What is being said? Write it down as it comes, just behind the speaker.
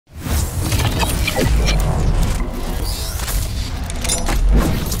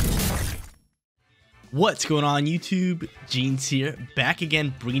What's going on YouTube? Jeans here, back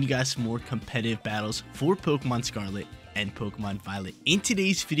again bringing you guys some more competitive battles for Pokemon Scarlet and Pokemon Violet. In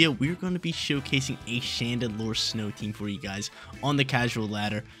today's video, we're going to be showcasing a Chandelure Snow team for you guys on the casual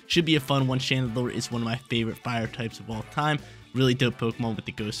ladder. Should be a fun one. Chandelure is one of my favorite fire types of all time. Really dope Pokemon with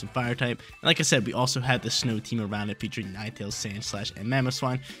the Ghost and Fire type. And like I said, we also had the Snow team around it featuring Ninetales, Sandslash, and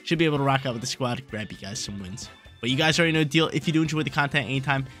Mamoswine. Should be able to rock out with the squad, grab you guys some wins. But you guys already know the deal. If you do enjoy the content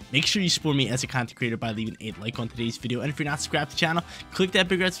anytime, make sure you support me as a content creator by leaving a like on today's video. And if you're not subscribed to the channel, click that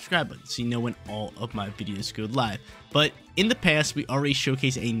big red subscribe button so you know when all of my videos go live. But in the past, we already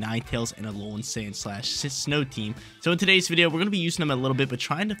showcased a Ninetales and a Alolan Sandslash Snow team. So in today's video, we're going to be using them a little bit, but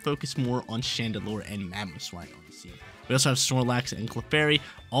trying to focus more on Chandelure and Mamoswine on this team. We also have Snorlax and Clefairy,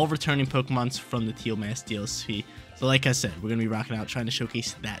 all returning Pokemons from the Teal Mask DLC. So like I said, we're going to be rocking out trying to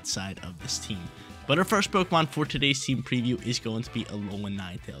showcase that side of this team. But our first Pokemon for today's team preview is going to be Alolan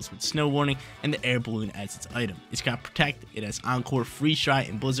Ninetales with Snow Warning and the Air Balloon as its item. It's got Protect, it has Encore, Freeze Dry,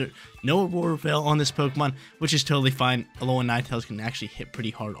 and Blizzard. No Aurora Veil on this Pokemon, which is totally fine. Alolan Ninetales can actually hit pretty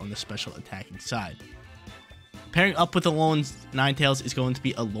hard on the special attacking side. Pairing up with Alolan Ninetales is going to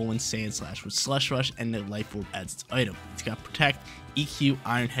be Alolan Sandslash with Slush Rush and the Life Orb as its item. It's got Protect, EQ,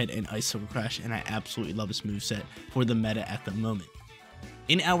 Iron Head, and Icicle Crash, and I absolutely love this moveset for the meta at the moment.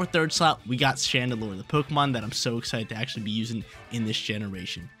 In our third slot, we got Chandelure, the Pokemon that I'm so excited to actually be using in this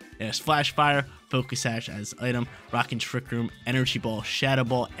generation. It has Flash Fire, Focus Sash as its item, Rockin' Trick Room, Energy Ball, Shadow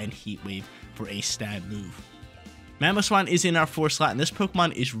Ball, and Heat Wave for a stab move. Mamoswine is in our fourth slot, and this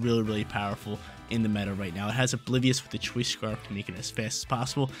Pokemon is really powerful in the meta right now. It has Oblivious with the Choice Scarf to make it as fast as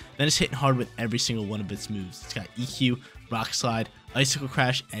possible. Then it's hitting hard with every single one of its moves. It's got EQ, Rock Slide, Icicle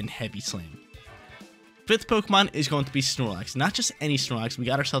Crash, and Heavy Slam. Fifth Pokemon is going to be Snorlax. Not just any Snorlax, we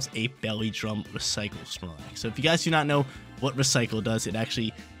got ourselves a Belly Drum Recycle Snorlax. So if you guys do not know what Recycle does, it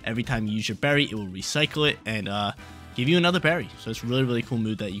actually, every time you use your berry, it will recycle it and give you another berry. So it's a really cool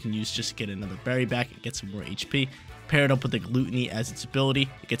move that you can use just to get another berry back and get some more HP. Pair it up with the Gluttony as its ability,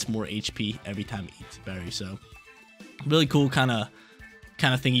 it gets more HP every time it eats a berry. So really cool kind of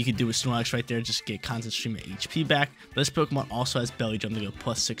thing you could do with Snorlax right there, just get constant stream of HP back. But this Pokemon also has Belly Drum to go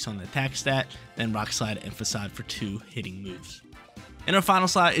 +6 on the attack stat, then Rock Slide and Facade for 2 hitting moves. And our final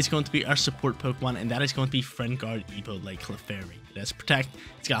slot is going to be our support Pokemon, and that is going to be Friend Guard Evo like Clefairy. It has Protect,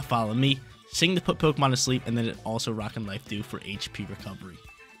 it's got Follow Me, Sing to put Pokemon to sleep, and then it also Rockin' Life Dew for HP recovery.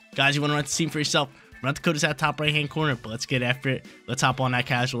 Guys, you want to run the team for yourself? Run the code is at the top right hand corner, but let's get after it. Let's hop on that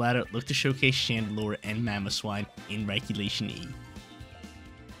casual ladder, look to showcase Chandelure and Mamoswine in Regulation E.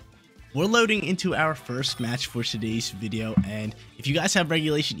 We're loading into our first match for today's video, and if you guys have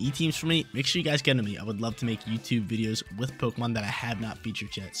Regulation E teams for me, make sure you guys get to me. I would love to make YouTube videos with Pokemon that I have not featured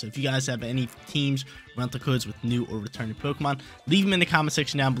yet. So if you guys have any teams, rental codes with new or returning Pokemon, leave them in the comment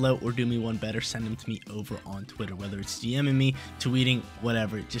section down below, or do me one better, send them to me over on Twitter, whether it's DMing me, tweeting,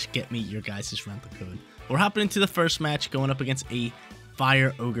 whatever. Just get me your guys' rental code. We're hopping into the first match, going up against a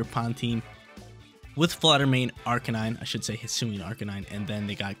Fire Ogerpon team with Fluttermane, Arcanine, I should say Hisuian Arcanine, and then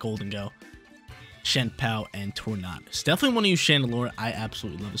they got Golden Go, Shenpao, and Tornadus. Definitely want to use Chandelure. I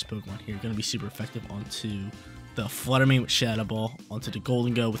absolutely love this Pokemon here. Going to be super effective onto the Fluttermane with Shadow Ball, onto the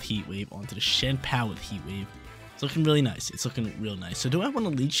Golden Go with Heat Wave, onto the Shenpao with Heat Wave. It's looking really nice. It's looking real nice. So do I want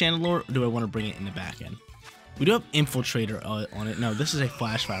to lead Chandelure, or do I want to bring it in the back end? We do have Infiltrator on it. No, this is a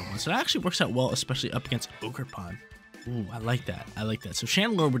Flash Fire one, so that actually works out well, especially up against Ogerpon. Ooh, I like that. I like that. So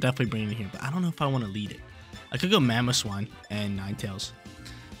Chandelure we're definitely bringing in here, but I don't know if I want to lead it. I could go Mamoswine and Ninetales.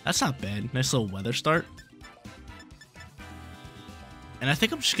 That's not bad. Nice little weather start. And I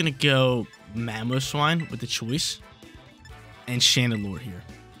think I'm just going to go Mamoswine with the choice and Chandelure here.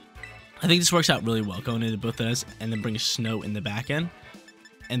 I think this works out really well, going into both of those and then bring Snow in the back end.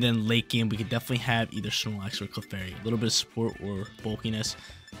 And then late game, we could definitely have either Snorlax or Clefairy. A little bit of support or bulkiness.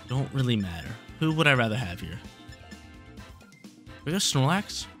 Don't really matter. Who would I rather have here? We go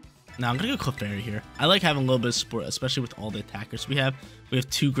Snorlax? No, I'm going to go Clefairy here. I like having a little bit of support, especially with all the attackers we have. We have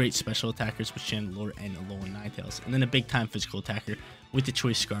 2 great special attackers with Chandelure and Alolan Ninetales, and then a big-time physical attacker with the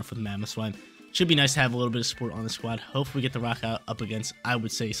Choice Scarf with Mamoswine. Should be nice to have a little bit of support on the squad. Hopefully we get the rock out up against, I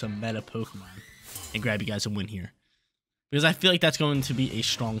would say, some meta Pokemon and grab you guys a win here. Because I feel like that's going to be a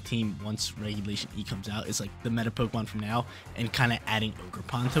strong team once Regulation E comes out. It's like the meta Pokemon from now and kind of adding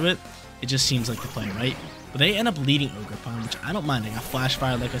Ogerpon to it. It just seems like the play, right? But they end up leading Ogerpon, which I don't mind. I got Flash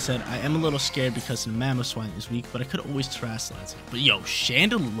Fire, like I said. I am a little scared because the Mamoswine is weak, but I could always Terrasilize it. But yo,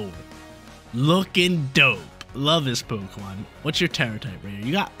 Chandelure, looking dope. Love this Pokemon. What's your Terra type right here?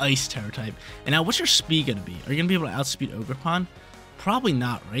 You got Ice Terra type. And now what's your speed going to be? Are you going to be able to outspeed Ogerpon? Probably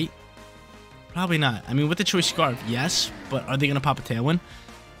not, right? Probably not. I mean, with the Choice Scarf, yes, but are they going to pop a Tailwind?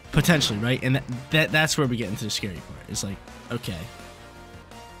 Potentially, right? And that's where we get into the scary part. It's like, okay,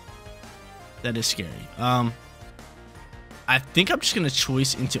 that is scary. I think I'm just gonna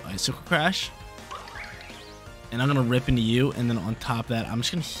choice into Icicle Crash, and I'm gonna rip into you, and then on top of that, I'm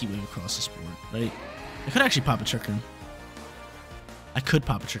just gonna Heat Wave across this board, right? I could actually pop a Trick Room. I could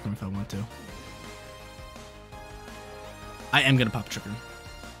pop a Trick Room if I want to. I am gonna pop a Trick Room.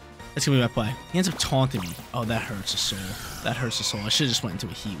 That's gonna be my play. He ends up taunting me. Oh, that hurts the soul. That hurts the soul. I should have just went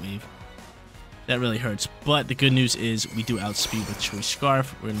into a Heat Wave. That really hurts. But the good news is we do outspeed with Choice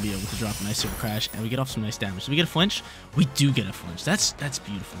Scarf. We're gonna be able to drop a nice Super Crash, and we get off some nice damage. Do we get a flinch? We do get a flinch. That's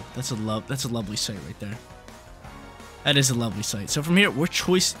beautiful. That's a lovely sight right there. That is a lovely sight. So from here, we're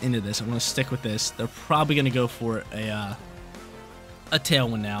choiced into this. I'm gonna stick with this. They're probably gonna go for a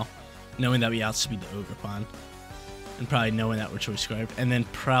Tailwind now, knowing that we outspeed the Ogerpon. And probably knowing that we're Choice Scarf, and then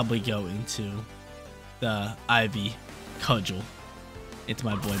probably go into the Ivy Cudgel into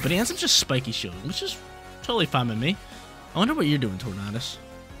my boy. But he ends up just Spiky Shielding, which is totally fine with me. I wonder what you're doing, Tornadus.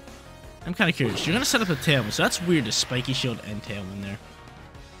 I'm kind of curious. You're going to set up a Tailwind, so that's weird to Spiky Shield and Tailwind there.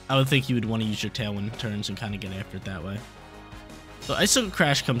 I would think you would want to use your Tailwind turns and kind of get after it that way. So Icicle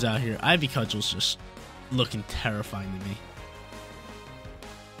Crash comes out here. Ivy Cudgel's just looking terrifying to me.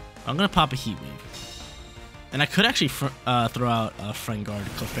 I'm going to pop a Heat Wave. And I could actually throw out a Friend Guard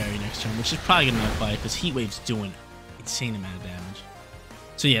Clefairy next turn, which is probably going to be my play, because Heat Wave's doing an insane amount of damage.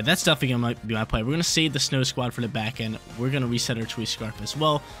 So yeah, that's definitely going to be my play. We're going to save the Snow Squad for the back end. We're going to reset our Choice Scarf as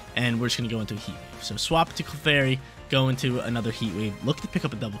well, and we're just going to go into a Heat Wave. So swap it to Clefairy, go into another Heat Wave, look to pick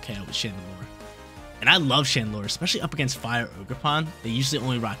up a double KO with Chandelure. And I love Chandelure, especially up against Fire Ogerpon. They usually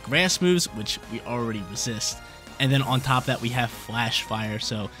only rock Grass moves, which we already resist. And then on top of that, we have Flash Fire,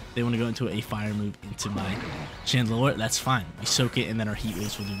 so they want to go into a Fire move into my Chandelure. That's fine. We soak it, and then our Heat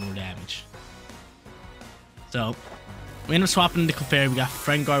Waves will do more damage. So we end up swapping into Clefairy. We got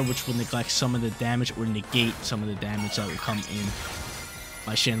Friend Guard, which will neglect some of the damage or negate some of the damage that will come in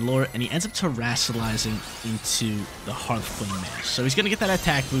by Chandelure. And he ends up terrestrializing into the Hearth Flame Mash. So he's going to get that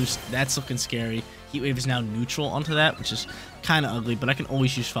attack boost. That's looking scary. Heat Wave is now neutral onto that, which is kind of ugly, but I can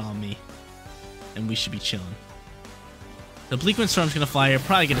always use Follow Me, and we should be chilling. The Bleakwind Storm's going to fly here,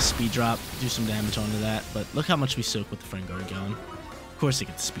 probably get a speed drop, do some damage onto that, but look how much we soak with the Friend Guard going. Of course they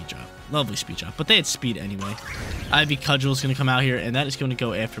get the speed drop. Lovely speed drop, but they had speed anyway. Ivy Cudgel is going to come out here, and that is going to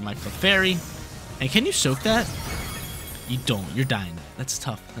go after my Clefairy. And can you soak that? You don't. You're dying. That's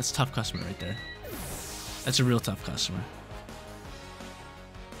tough. That's a tough customer right there. That's a real tough customer.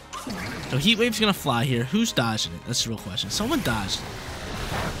 So Heat Wave's going to fly here. Who's dodging it? That's the real question. Someone dodged it.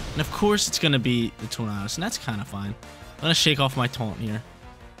 And of course it's going to be the Tornadus, and that's kind of fine. I'm going to shake off my taunt here.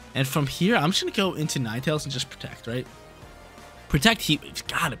 And from here, I'm just going to go into Ninetales and just protect, right? Protect Heat Wave's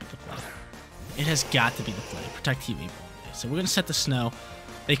got to be the play. It has got to be the play. Protect Heat Wave all day. So we're going to set the snow.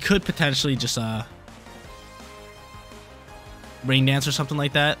 They could potentially just Rain Dance or something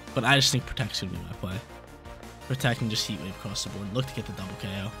like that, but I just think Protect's going to be my play. Protect and just Heat Wave across the board. Look to get the double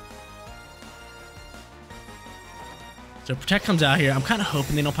KO. So Protect comes out here. I'm kind of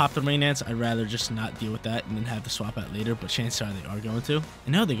hoping they don't pop the Rain Dance. I'd rather just not deal with that and then have the swap out later, but chances are they are going to.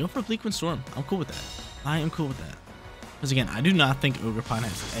 And no, they go for a Bleakwind Storm. I'm cool with that. I am cool with that. Because again, I do not think Ogerpon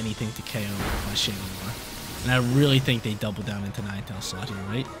has anything to KO my Chandelure. And I really think they double down into Ninetales slot here,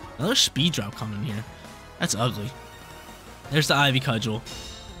 right? Another speed drop coming here. That's ugly. There's the Ivy Cudgel.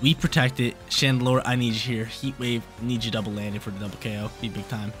 We protect it. Chandelure, I need you here. Heat Wave, need you double landing for the double KO. Be big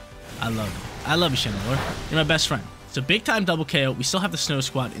time. I love you. I love you, Chandelure. You're my best friend. So big time double KO. We still have the Snow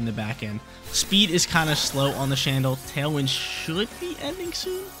Squad in the back end. Speed is kind of slow on the Chandel. Tailwind should be ending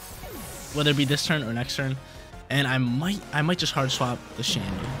soon, whether it be this turn or next turn. And I might just hard swap the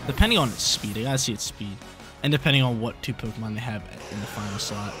Chandel, depending on its speed. I gotta see its speed, and depending on what two Pokemon they have in the final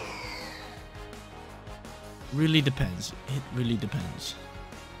slot. Really depends. It really depends.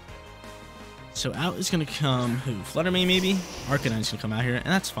 So out is gonna come who? Flutter Mane maybe? Arcanine's gonna come out here, and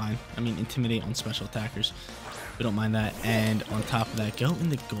that's fine. I mean, Intimidate on special attackers. We don't mind that. And on top of that, go in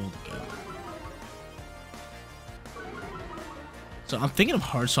the gold go. So I'm thinking of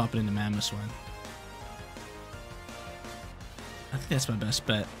hard swapping into MAMOSWINE. I think that's my best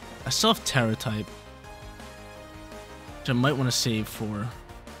bet. I still have Terra type, which I might want to save for.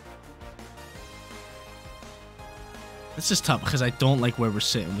 This is tough because I don't like where we're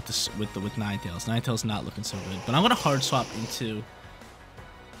sitting with this with Ninetales. Ninetales not looking so good, but I'm gonna hard swap into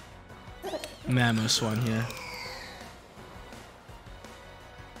MAMOSWINE here.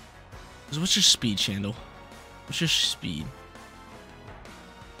 What's your speed, Chandel? What's your speed?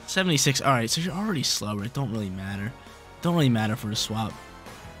 76. Alright, so you're already slower. It don't really matter. Don't really matter for the swap.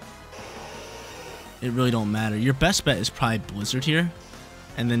 It really don't matter. Your best bet is probably Blizzard here.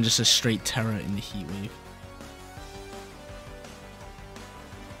 and then just a straight Terra in the Heat Wave.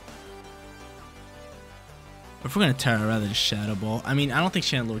 If we're going to Terra, I'd rather just Shadow Ball. I mean, I don't think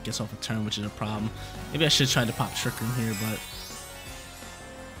Chandelure gets off a turn, which is a problem. Maybe I should try to pop Trick Room here, but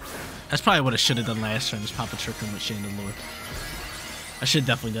that's probably what I should have done last turn, is pop a Trick Room with Chandelure. I should have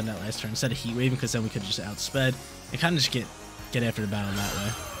definitely done that last turn instead of Heat Waving, because then we could just outsped and kind of just get after the battle that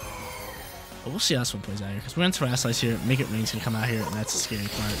way. But we'll see how this one plays out here, because we're going to Terrasilize here, Make It Rain's going to come out here, and that's the scary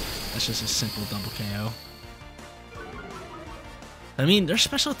part. That's just a simple double KO. I mean, their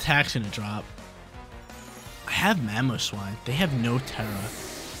special attack's going to drop. I have Mamoswine. They have no Terra.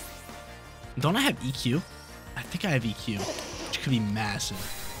 Don't I have EQ? I think I have EQ, which could be massive.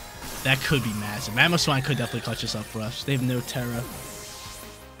 That could be massive. Mamoswine could definitely clutch this up for us. They have no Terra.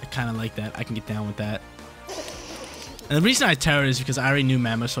 I kind of like that. I can get down with that. And the reason I Terra is because I already knew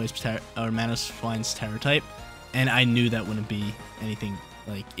Mamoswine's Terra type, and I knew that wouldn't be anything,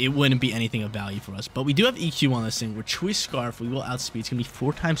 like, it wouldn't be anything of value for us. But we do have EQ on this thing. We're Choice Scarf. We will outspeed. It's going to be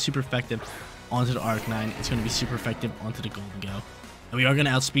 4 times super effective onto the Arcanine. It's going to be super effective onto the Golden Go. And we are going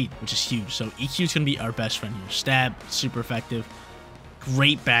to outspeed, which is huge. So EQ is going to be our best friend here. Stab, super effective.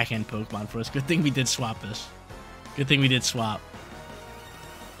 Great back-end Pokemon for us. Good thing we did swap this. Good thing we did swap.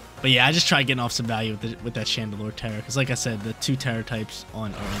 But yeah, I just tried getting off some value with that Chandelure Terra, because like I said, the 2 Terra types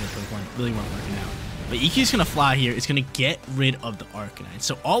on our other Pokemon really weren't working out. But EQ is going to fly here. It's going to get rid of the Arcanine.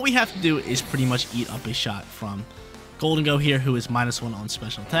 So all we have to do is pretty much eat up a shot from Golden Go here, who is -1 on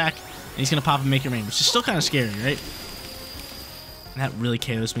special attack. And he's going to pop and Make It Rain, which is still kind of scary, right? And that really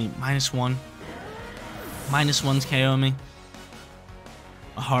KOs me. -1. -1's KOing me.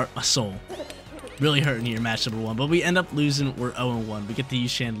 A heart, a soul. Really hurting here, match number 1. But we end up losing. We're 0-1. We get to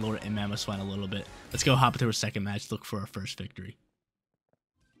use Chandelure and Mamoswine a little bit. Let's go hop into our second match, look for our first victory.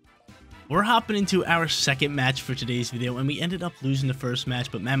 We're hopping into our second match for today's video, and we ended up losing the first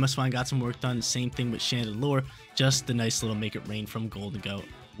match, but Mamoswine got some work done. Same thing with Chandelure. Just the nice little Make It Rain from Golden Go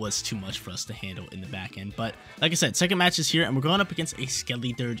was too much for us to handle in the back end. But like I said, second match is here, and we're going up against a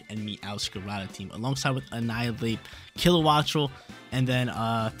Skeledirge and Meowscarada team, alongside with Annihilate, Kilowattrel, and then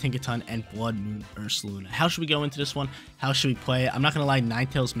Tinkaton and Blood Moon Ursaluna. How should we go into this one? How should we play it? I'm not going to lie,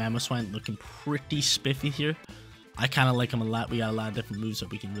 Ninetales Mamoswine looking pretty spiffy here. I kind of like him a lot. We got a lot of different moves that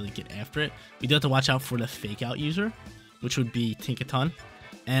we can really get after it. We do have to watch out for the Fake Out user, which would be Tinkaton.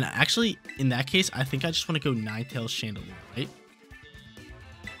 And actually, in that case, I think I just want to go Ninetales Chandelure, right?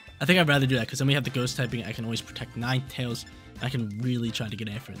 I think I'd rather do that, because then we have the Ghost typing. I can always protect Ninetales. I can really try to get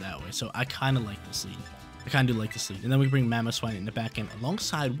after it that way. So I kind of like this lead. I kind of do like this lead. And then we bring Mamoswine in the back end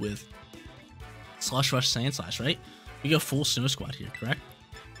alongside with Slush Rush Sandslash, right? We go full Snow Squad here, correct?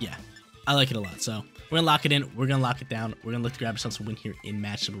 Yeah, I like it a lot. So we're going to lock it in. We're going to lock it down. We're going to look to grab ourselves a win here in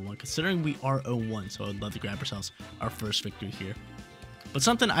match number 1, considering we are 0-1. So I'd love to grab ourselves our first victory here. But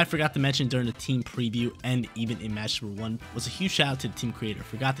something I forgot to mention during the team preview and even in match number 1 was a huge shout out to the team creator.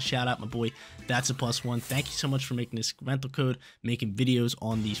 Forgot to shout out my boy, That's a Plus One. Thank you so much for making this rental code, making videos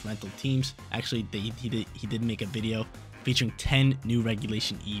on these rental teams. Actually, he did make a video featuring 10 new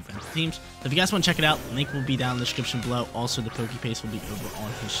Regulation E rental teams. So if you guys want to check it out, link will be down in the description below. Also, the PokePaste will be over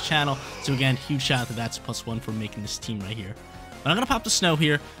on his channel. So again, huge shout out to That's a Plus One for making this team right here. But I'm going to pop the snow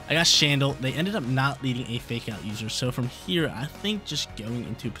here. I got Chandel. They ended up not leading a Fake Out user. So from here, I think just going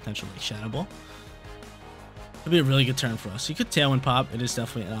into potential like Shadow Ball would be a really good turn for us. You could Tailwind Pop. It is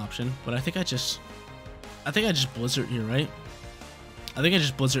definitely an option. But I think I just Blizzard here, right? I think I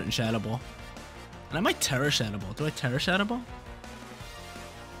just Blizzard and Shadow Ball. And I might Terra Shadow Ball. Do I Terra Shadow Ball?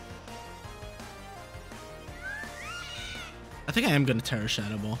 I think I am going to Terra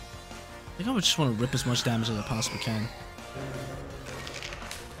Shadow Ball. I think I would just want to rip as much damage as I possibly can.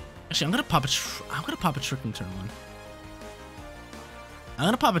 Actually, I'm gonna pop a Trick Room turn 1. I'm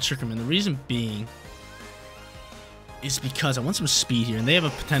gonna pop a Trick Room, and the reason being is because I want some speed here, and they have a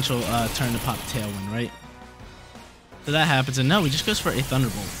potential turn to pop Tailwind, right? So that happens, and no, he just goes for a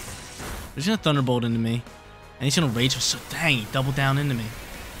Thunderbolt. He's gonna Thunderbolt into me, and he's gonna Rage. So dang, he doubled down into me.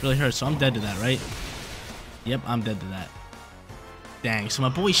 Really hurts. So I'm dead to that, right? Yep, I'm dead to that. Dang. So my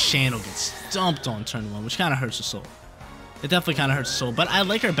boy Chandel gets dumped on turn 1, which kind of hurts the soul. It definitely kind of hurts the soul, but I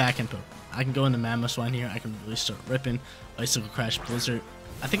like our back-end Pokemon. I can go into Mamoswine here. I can really start ripping. Icicle Crash, Blizzard.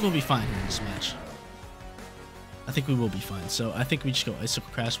 I think we'll be fine here in this match. I think we will be fine. So I think we just go Icicle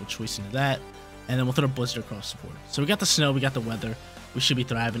Crash with choice into that, and then we'll throw a Blizzard across the board. So we got the snow, we got the weather. We should be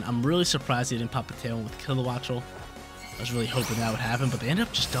thriving. I'm really surprised they didn't pop a Tailwind with Kilowattrel. I was really hoping that would happen, but they ended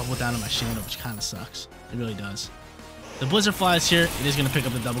up just double down on my Chandel, which kind of sucks. It really does. The Blizzard flies here. It is going to pick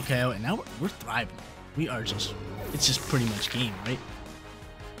up the double KO, and now we're thriving. We are just... It's just pretty much game, right?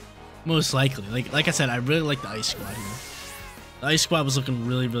 Most likely. Like I said, I really like the Ice Squad here. The Ice Squad was looking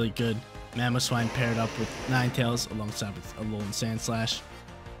really, really good. Mamoswine paired up with Ninetales alongside with Alolan Sandslash.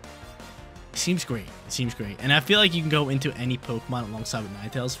 It seems great. It seems great. And I feel like you can go into any Pokemon alongside with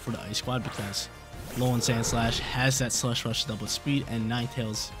Ninetales for the Ice Squad because Alolan Sandslash has that Slush Rush double speed, and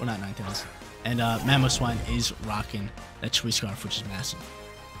Ninetales, or not Ninetales, and Mamoswine is rocking that Choice Scarf, which is massive.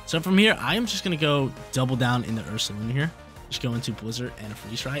 So from here, I am just going to go double down in the Ursaluna here. Just go into Blizzard and a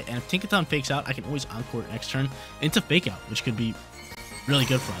Freeze Ray. And if Tinkaton fakes out, I can always Encore next turn into Fake Out, which could be really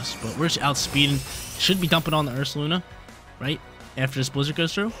good for us. But we're just outspeeding. Should be dumping on the Ursaluna, right? After this Blizzard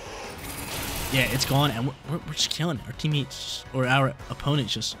goes through. Yeah, it's gone, and we're just killing it. Our teammates, or our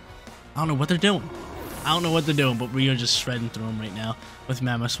opponents just, I don't know what they're doing. I don't know what they're doing, but we are just shredding through them right now with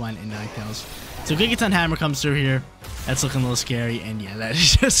Mamoswine and Ninetales. So Gigaton Hammer comes through here. That's looking a little scary, and yeah, that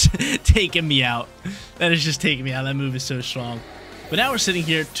is just taking me out. That is just taking me out. That move is so strong. But now we're sitting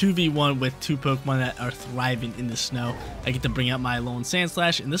here 2v1 with two Pokemon that are thriving in the snow. I get to bring out my Alolan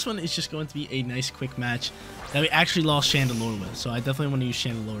Sandslash, and this one is just going to be a nice quick match that we actually lost Chandelure with. So I definitely want to use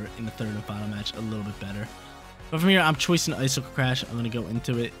Chandelure in the third and final match a little bit better. But from here, I'm choicing Icicle Crash. I'm going to go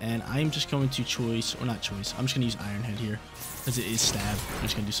into it, and I'm just going to choice, or not choice, I'm just going to use Iron Head here because it is stab. I'm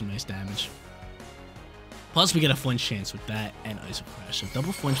just going to do some nice damage. Plus, we get a flinch chance with that and Icicle Crash. So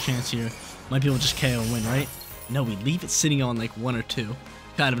double flinch chance here. Might be able to just KO and win, right? No, we leave it sitting on like 1 or 2.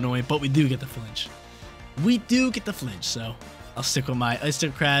 Kind of annoying, but we do get the flinch. We do get the flinch, so I'll stick with my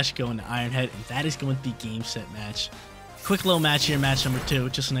Icicle Crash, go into Iron Head, and that is going to be game, set, match. Quick little match here, match number 2.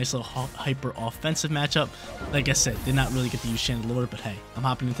 Just a nice little hyper offensive matchup. Like I said, did not really get to use Chandelure, but hey, I'm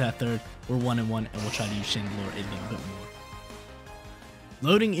hopping into that third. We're 1-1, and we'll try to use Chandelure a little bit more.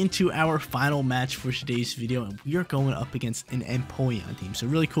 Loading into our final match for today's video, and we are going up against an Empoleon team. So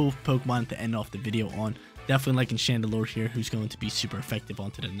really cool Pokemon to end off the video on. Definitely liking Chandelure here, who's going to be super effective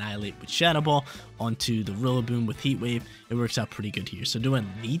onto the Annihilate with Shadow Ball, onto the Rillaboom with Heat Wave. It works out pretty good here. So do I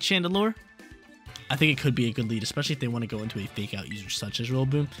lead Chandelure? I think it could be a good lead, especially if they want to go into a fake out user such as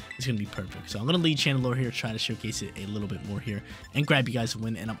Rillaboom. It's going to be perfect. So I'm going to lead Chandelure here, try to showcase it a little bit more here, and grab you guys a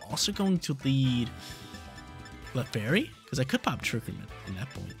win. And I'm also going to lead Clefairy, because I could pop Trickerman in that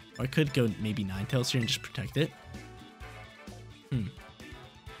point. Or I could go maybe Ninetales here and just protect it.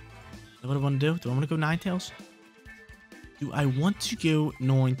 What do I want to do? Do I want to go Ninetales? Do I want to go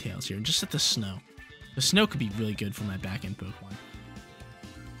Ninetales here? Just at the snow. The snow could be really good for my back end Pokemon.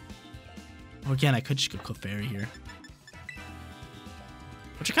 Or again, I could just go Clefairy here.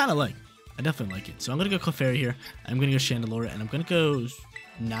 Which I kind of like. I definitely like it. So I'm going to go Clefairy here. I'm going to go Chandelure. And I'm going to go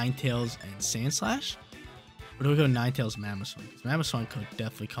Ninetales and Sandslash. Or do we go Ninetales Mamoswine? Because Mamoswine could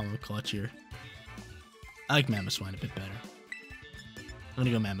definitely come with clutch here. I like Mamoswine a bit better. I'm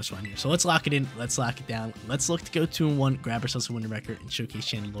going to go Mamoswine here. So let's lock it in. Let's lock it down. Let's look to go 2-1, grab ourselves a winning record, and showcase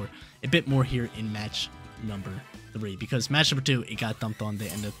Chandelure a bit more here in match number 3. Because match number 2, it got dumped on. They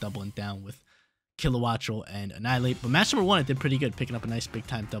ended up doubling down with Kilowattrel and Annihilate. But match number 1, it did pretty good, picking up a nice big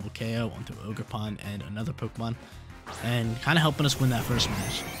time double KO onto Ogerpon and another Pokemon, and kind of helping us win that first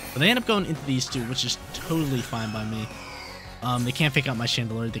match. But they end up going into these two, which is totally fine by me. They can't fake out my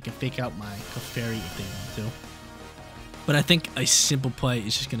Chandelure. They can fake out my Clefairy if they want to. But I think a simple play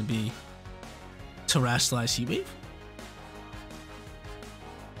is just going to be Terrasilize Heat Wave.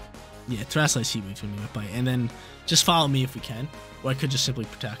 Yeah, Terrasilize Heat Wave is going to be my play. And then just follow me if we can. Or I could just simply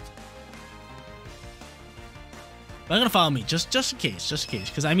protect. But I'm going to follow me, just in case. Just in case.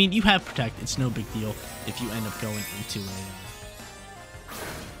 Because, I mean, you have Protect. It's no big deal if you end up going into a...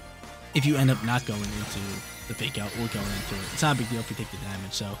 if you end up not going into the fake out or going into it. It's not a big deal if you take the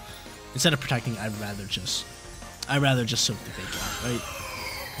damage. So, instead of protecting, I'd rather just soak the fake out, right?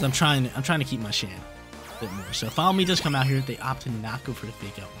 Because I'm trying to keep my Shan a bit more. So Follow Me does come out here. They opt to not go for the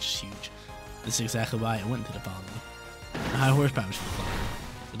fake out, which is huge. This is exactly why I went into the Follow Me. The high horsepower is for the Follow Me.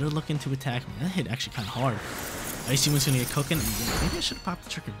 So they're looking to attack me. That hit actually kind of hard. Icy Wind's gonna get cooking. Maybe I should have popped the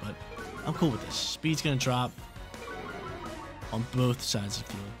trigger, but I'm cool with this. Speed's gonna drop on both sides of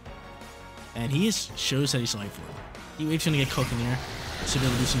the field, and he shows that he's life worth. Heat Wave's gonna get cooking here. Should be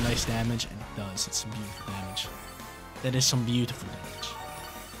able to do some nice damage, and it does. It's some beautiful damage. That is some beautiful damage.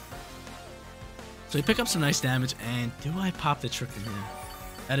 So we pick up some nice damage, and do I pop the trigger here?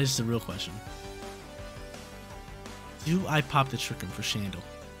 That is the real question. Do I pop the trigger for Chandel?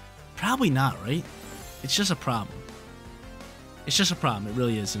 Probably not, right? It's just a problem. It's just a problem. It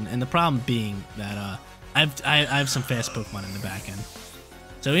really is. And the problem being that I have some fast Pokemon in the back end.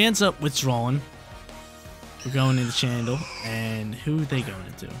 So he ends up withdrawing. We're going into Chandel. And who are they going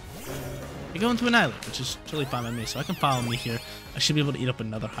into? They go into Annihilate, which is totally fine by me. So I can Follow Me here. I should be able to eat up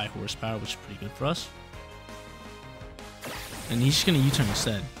another high horsepower, which is pretty good for us. And he's just going to U-turn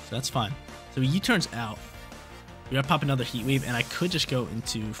instead. So that's fine. So he U-turns out. We are popping another Heat Wave, and I could just go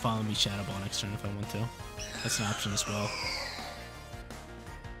into Follow Me Shadow Ball next turn if I want to. That's an option as well.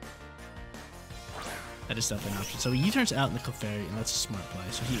 That is definitely an option. So he U-turns out in the Clefairy, and that's a smart play.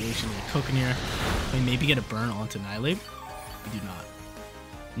 So Heat Wave's gonna get a Coconeer. We maybe get a burn onto Annihilate. We do not.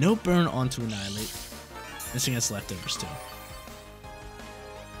 No burn onto Annihilate. This thing has leftovers too.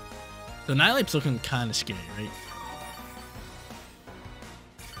 So Annihilate's looking kind of scary, right?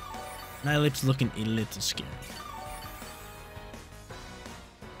 Annihilate's looking a little scary.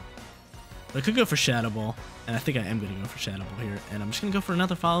 But I could go for Shadow Ball, and I think I am going to go for Shadow Ball here. And I'm just going to go for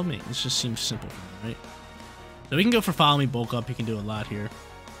another Follow Me. This just seems simple for me, right? So we can go for Follow Me, bulk up. He can do a lot here.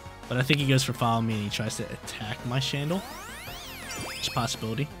 But I think he goes for Follow Me, and he tries to attack my Chandel. It's a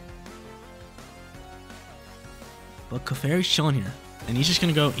possibility. But Clefairy's chilling here. And he's just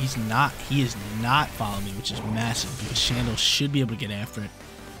going to go, he is not Follow Me, which is massive. Because Chandel should be able to get after it.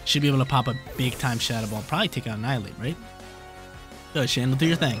 Should be able to pop a big time Shadow Ball. Probably take out Annihilate, right? Go, Chandel, do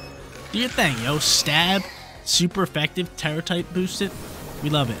your thing. Do your thing, yo. Stab. Super effective. Terror type boosted. We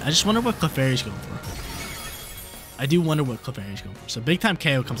love it. I just wonder what Clefairy's going for. I do wonder what Clefairy's going for. So big time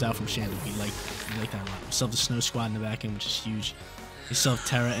KO comes out from Chandel. We like that a lot. We still have the Snow Squad in the back end, which is huge. We still have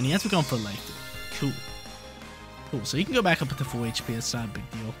Terra, and he has to be going for life. Cool. Cool. So you can go back up to full HP. That's not a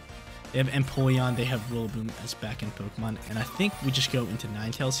big deal. They have Empoleon. They have Rillaboom as back end Pokemon. And I think we just go into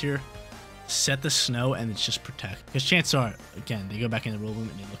Ninetales here. Set the snow, and it's just protect. Because chances are, again, they go back into Rillaboom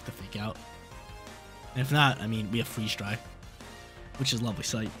and they look to fake out. And if not, I mean, we have Freeze Dry, which is a lovely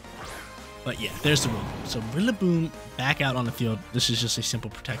sight. But yeah, there's the Rillaboom. So Rillaboom back out on the field. This is just a simple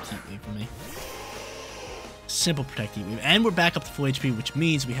protect Heat Wave for me. Simple protect Heat Wave. And we're back up to full HP, which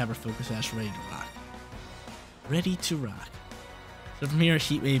means we have our Focus Sash ready to rock. Ready to rock. So from here,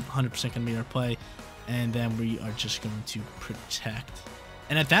 Heat Wave 100% going to be our play. And then we are just going to protect.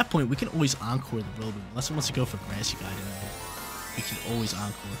 And at that point, we can always Encore the Rillaboom. Unless it wants to go for Grassy Guide in there. We can always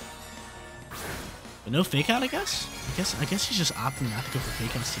Encore. But no Fake Out, I guess? I guess he's just opting not to go for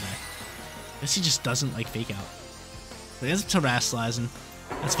Fake Outs today. I guess he just doesn't like Fake Out. So he ends up Terrastalizing.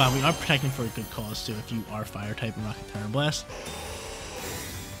 That's fine. We are protecting for a good cause, too. If you are Fire type and rocking Terra Blast.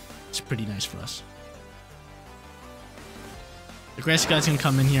 It's pretty nice for us. The Grassy Guide's going to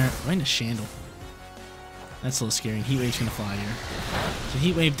come in here. Right into Chandel. That's a little scary. Heat Wave's going to fly here. So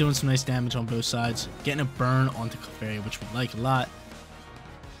Heat Wave doing some nice damage on both sides. Getting a burn onto Clefairy, which we like a lot.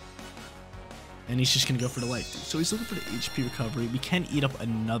 And he's just going to go for the life. So he's looking for the HP recovery. We can eat up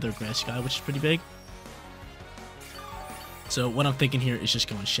another Grassy Guide, which is pretty big. So what I'm thinking here is just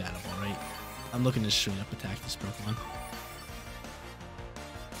going Shadow Ball, right? I'm looking to straight up attack this Pokemon.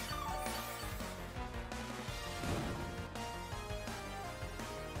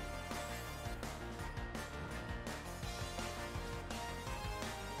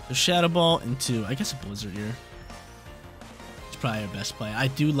 So Shadow Ball into, I guess, a Blizzard here. It's probably our best play. I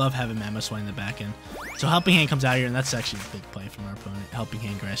do love having Mamoswine in the back end. So Helping Hand comes out here, and that's actually a big play from our opponent. Helping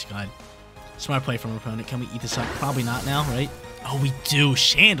Hand, Grassy Guide. Smart play from our opponent. Can we eat this up? Probably not now, right? Oh, we do.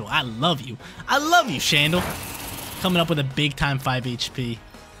 Chandel, I love you. I love you, Chandel. Coming up with a big time 5 HP.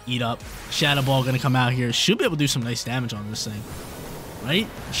 Eat up. Shadow Ball going to come out here. Should be able to do some nice damage on this thing. Right?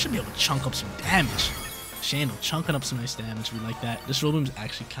 Should be able to chunk up some damage. Chandel chunking up some nice damage. We like that. This Rillaboom's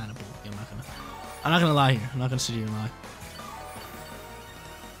actually kind of bulky. I'm not gonna lie here. I'm not gonna sit here and lie.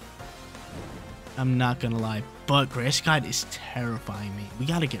 I'm not gonna lie. But Grassy Guide is terrifying me. We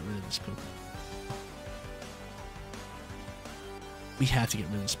gotta get rid of this Pokemon. We have to get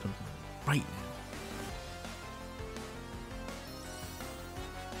rid of this Pokemon right now.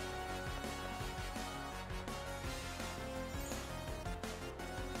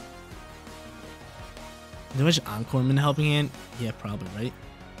 Do I just Encore him in the Helping Hand? Yeah, probably, right?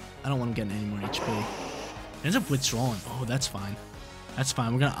 I don't want him getting any more HP. He ends up withdrawing. Oh, that's fine. That's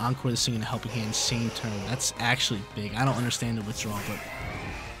fine. We're going to Encore this thing in the Helping Hand same turn. That's actually big. I don't understand the withdrawal, but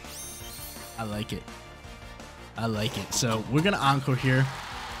I like it. I like it. So we're going to Encore here.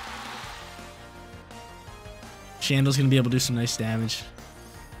 Chandel's going to be able to do some nice damage.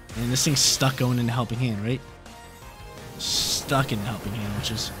 And this thing's stuck going into Helping Hand, right? Stuck in the Helping Hand,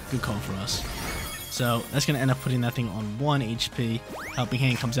 which is a good call for us. So that's going to end up putting that thing on 1 HP. Helping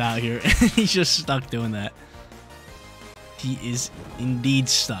Hand comes out here, and he's just stuck doing that. He is indeed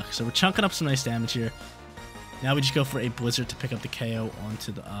stuck. So we're chunking up some nice damage here. Now we just go for a Blizzard to pick up the KO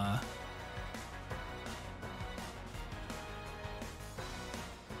onto the...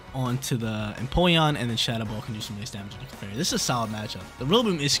 onto the Empoleon, and then Shadow Ball can do some nice damage on the Clefairy. This is a solid matchup. The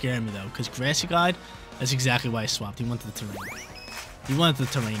Rillaboom is scaring me, though, because Grassy Guide, that's exactly why I swapped. He wanted the terrain. He wanted the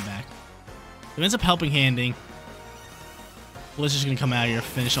terrain back. He ends up Helping Handing. Blizzard's gonna come out here,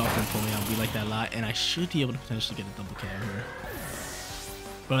 finish off and pull me out. We like that a lot, and I should be able to potentially get a double KO here.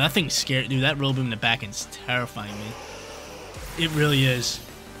 Bro, that thing's scary, dude. That Rillaboom in the back end's terrifying me. It really is.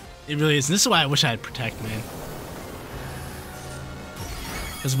 It really is. And this is why I wish I had Protect, man.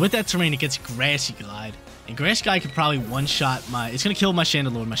 Because with that terrain, it gets Grassy Glide. And Grassy Glide can probably one-shot my... It's going to kill my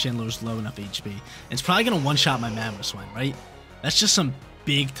Chandelure. My Chandelure's low enough HP. And it's probably going to one-shot my Mamoswine, right? That's just some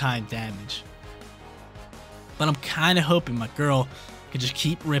big-time damage. But I'm kind of hoping my girl can just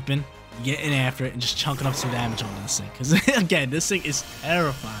keep ripping, getting after it, and just chunking up some damage onto this thing. Because, again, this thing is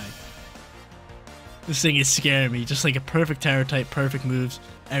terrifying. This thing is scaring me. Just like a perfect Terror type, perfect moves.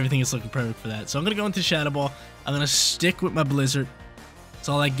 Everything is looking perfect for that. So I'm going to go into Shadow Ball. I'm going to stick with my Blizzard. That's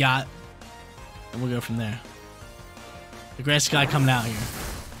all I got. And we'll go from there. The Grassy Guy coming out here.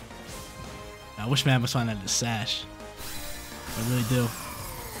 I wish Mamoswine had a sash. I really do.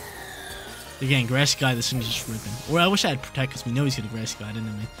 Again, Grassy Guy, this thing's just ripping. Or I wish I had Protect because we know he's going to Grassy Guy,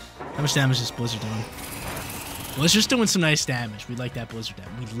 didn't we? How much damage is Blizzard doing? Blizzard's doing some nice damage. We like that Blizzard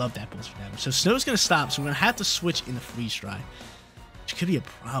damage. We love that Blizzard damage. So Snow's going to stop, so we're going to have to switch in the Freeze Dry. Which could be a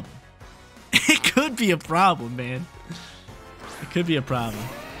problem. It could be a problem, man. It could be a problem.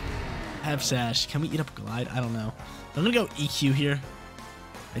 Have Sash. Can we eat up Glide? I don't know. I'm going to go EQ here.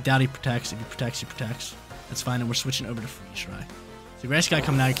 I doubt he protects. If he protects, he protects. That's fine, and we're switching over to Freeze Dry. So Grassy Guy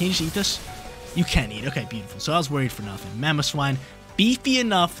coming out. Can you just eat this? You can eat. Okay, beautiful. So I was worried for nothing. Mamoswine, beefy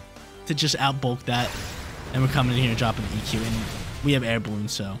enough to just outbulk that. And we're coming in here and dropping the EQ. And we have Air Balloon,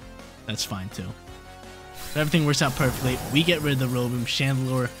 so that's fine too. So everything works out perfectly. We get rid of the Rillaboom.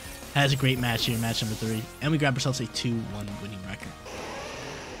 Chandelure has a great match here, match number 3. And we grab ourselves a 2-1 winning record.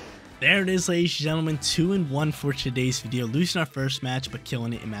 There it is, ladies and gentlemen. 2-1 for today's video. Losing our first match, but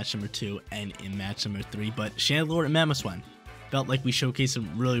killing it in match number 2 and in match number 3. But Chandelure and Mamoswine felt like we showcased them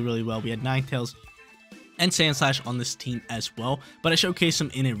really, really well. We had Ninetales and Sandslash on this team as well, but I showcased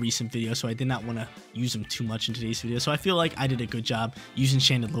them in a recent video, so I did not want to use them too much in today's video. So I feel like I did a good job using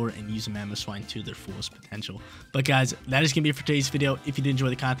Chandelure and using Mamoswine to their fullest potential. But guys, that is going to be it for today's video. If you did enjoy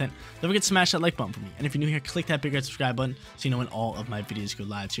the content, don't forget to smash that like button for me. And if you're new here, click that big red subscribe button so you know when all of my videos go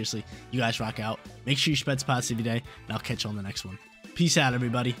live. Seriously, you guys rock out. Make sure you spread some positivity today, and I'll catch you on the next one. Peace out,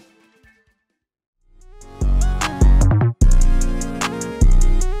 everybody.